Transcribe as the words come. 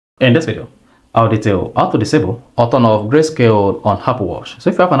In this video, I'll detail how to disable or turn off Grayscale on Apple Watch. So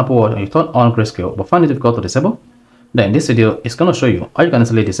if you have an Apple Watch and you turn on Grayscale but find it difficult to disable, then this video is going to show you how you can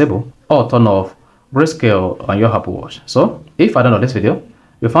easily disable or turn off Grayscale on your Apple Watch. So if I don't know this video,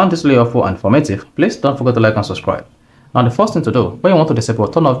 you found this really helpful and informative, please don't forget to like and subscribe. Now the first thing to do when you want to disable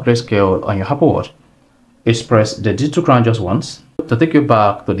or turn off Grayscale on your Apple Watch is press the digital crown just once to take you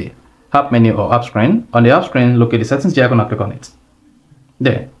back to the app menu or app screen. On the app screen, locate the settings icon and click on it.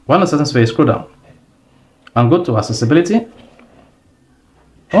 Then, when the settings page, scroll down and go to accessibility.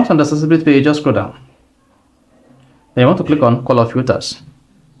 Once on the accessibility page, just scroll down. Then you want to click on color filters.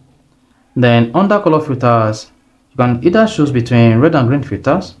 Then under color filters, you can either choose between red and green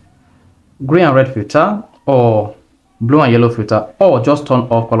filters, green and red filter, or blue and yellow filter, or just turn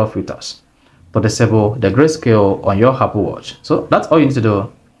off color filters to disable the Grayscale on your Apple Watch. So that's all you need to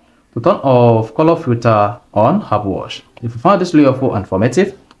do to turn off color filter on Apple Watch. If you found this really helpful and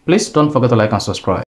informative, please don't forget to like and subscribe.